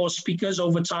get more speakers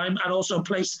over time, and also a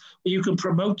place where you can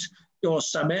promote your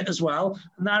summit as well.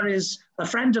 And that is a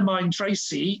friend of mine,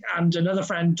 Tracy, and another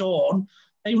friend, Dawn.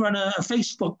 They run a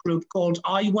Facebook group called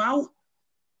iWow,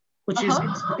 which is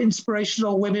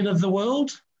Inspirational Women of the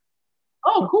World.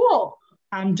 Oh, cool.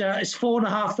 And it's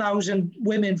 4,500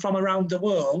 women from around the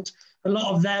world. A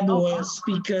lot of them were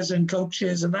speakers and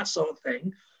coaches and that sort of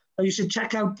thing. So you should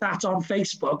check out that on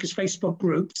Facebook. It's Facebook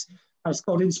groups. It's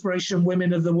called Inspiration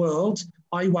Women of the World,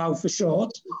 IWOW for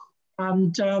short.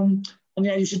 And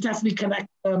yeah, you should definitely connect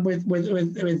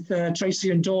with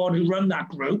Tracy and Dawn, who run that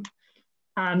group.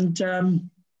 And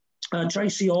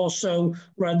Tracy also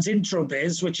runs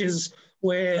IntroBiz, which is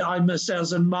where I'm a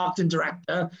sales and marketing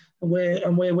director,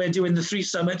 and we're doing the 3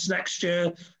 summits next year,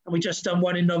 and we just done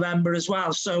one in November as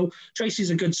well. So Tracy's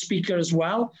a good speaker as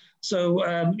well. So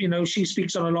you know, she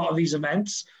speaks on a lot of these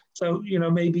events. So you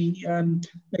know, maybe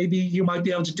you might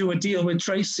be able to do a deal with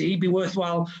Tracy. It'd be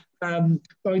worthwhile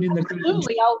joining the group.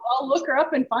 Absolutely, I'll look her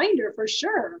up and find her for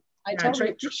sure.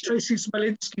 Tracy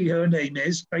Smolinski, her name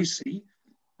is Tracy,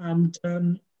 and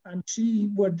she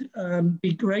would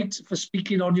be great for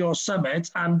speaking on your summit,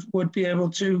 and would be able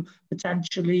to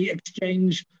potentially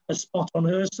exchange a spot on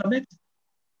her summit.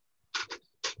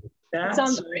 Yeah,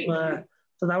 sounds great.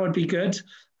 So that would be good.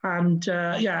 And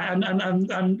yeah,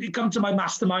 and you come to my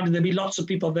mastermind, and there'll be lots of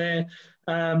people there.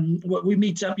 We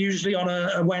meet up usually on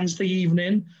a Wednesday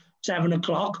evening, 7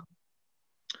 o'clock,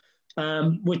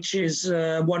 which is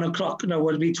 1 o'clock. No,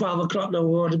 it'll be 12 o'clock.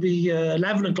 No, it'll be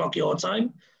 11 o'clock your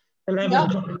time. 11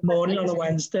 o'clock in the morning on a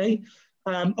Wednesday,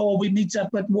 or we meet up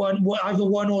at either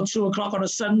 1 or 2 o'clock on a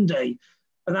Sunday,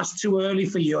 and that's too early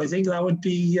for you. I think that would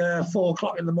be 4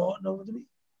 o'clock in the morning. No, would it be?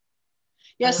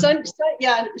 Yeah,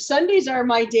 Sundays are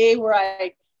my day where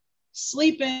I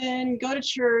sleep in, go to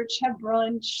church, have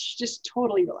brunch, just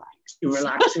totally relax. You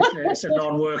relax. It's a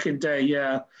non-working day.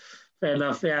 Yeah, fair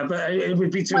enough. Yeah, but it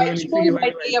would be too early for you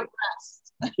anyway. Day of rest.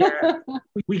 Yeah,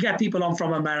 we get people on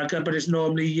from America, but it's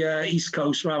normally East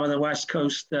Coast rather than West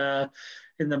Coast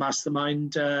in the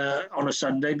mastermind on a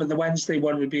Sunday. But the Wednesday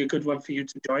one would be a good one for you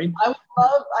to join. I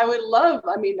would love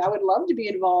to be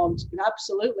involved.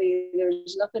 Absolutely.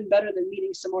 There's nothing better than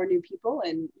meeting some more new people,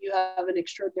 and you have an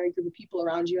extraordinary group of people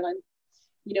around you. And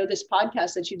this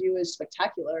podcast that you do is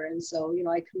spectacular. And so,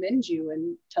 I commend you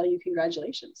and tell you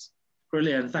congratulations.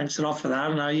 Brilliant. Thanks a lot for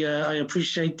that. And I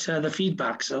appreciate the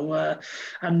feedback. So,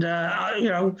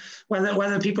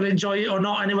 whether people enjoy it or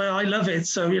not, anyway, I love it.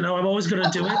 So, I'm always going to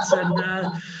do it.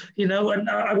 And, and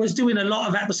I was doing a lot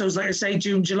of episodes, like I say,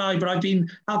 June, July, but I've been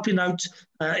helping out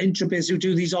IntroBiz, who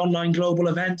do these online global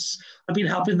events. I've been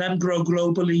helping them grow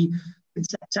globally in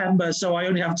September. So I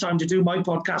only have time to do my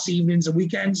podcast evenings and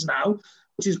weekends now,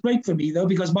 which is great for me, though,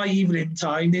 because my evening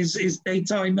time is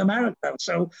daytime America.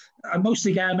 So I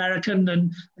mostly get American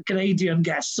and Canadian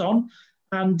guests on.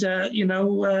 And,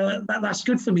 that's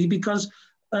good for me, because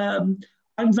I'm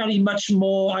very much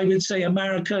more, I would say,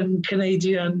 American,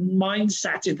 Canadian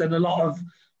mindseted than a lot of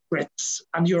Brits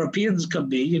and Europeans can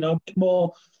be,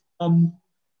 more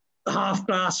half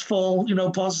glass full,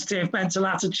 positive mental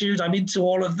attitude. I'm into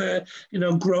all of the,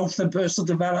 growth and personal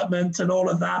development and all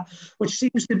of that, which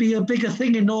seems to be a bigger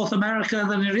thing in North America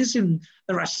than it is in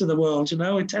the rest of the world.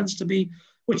 It tends to be,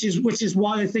 which is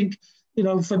why I think,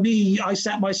 for me, I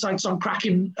set my sights on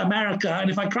cracking America.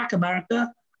 And if I crack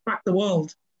America, crack the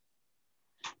world.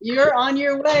 You're on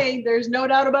your way. There's no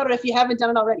doubt about it if you haven't done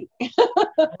it already.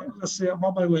 I'm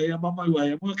on my way. I'm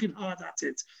working hard at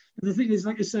it. And the thing is,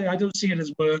 like I say, I don't see it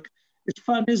as work. It's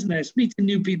fun, isn't it? It's meeting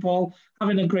new people,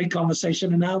 having a great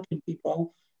conversation and helping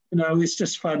people. It's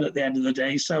just fun at the end of the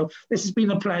day. So this has been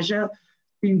a pleasure.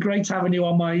 It's been great having you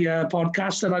on my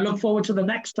podcast. And I look forward to the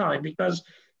next time, because,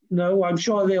 I'm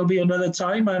sure there'll be another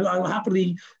time. I'll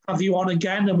happily have you on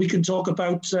again, and we can talk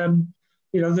about,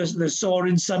 the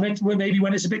Soaring Summit, maybe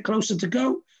when it's a bit closer to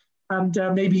go. And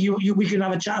maybe we can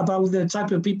have a chat about the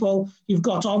type of people you've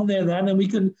got on there then, and we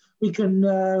can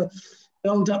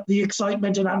build up the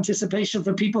excitement and anticipation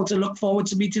for people to look forward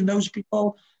to meeting those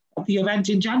people at the event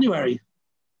in January.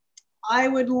 I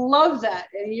would love that.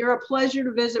 And you're a pleasure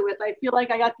to visit with. I feel like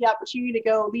I got the opportunity to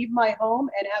go leave my home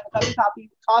and have a cup of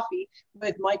coffee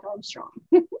with Mike Armstrong.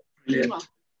 Brilliant.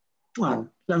 Well,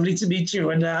 lovely to meet you,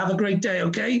 and have a great day,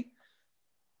 okay?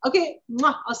 Okay.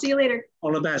 I'll see you later.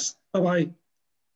 All the best. Bye-bye.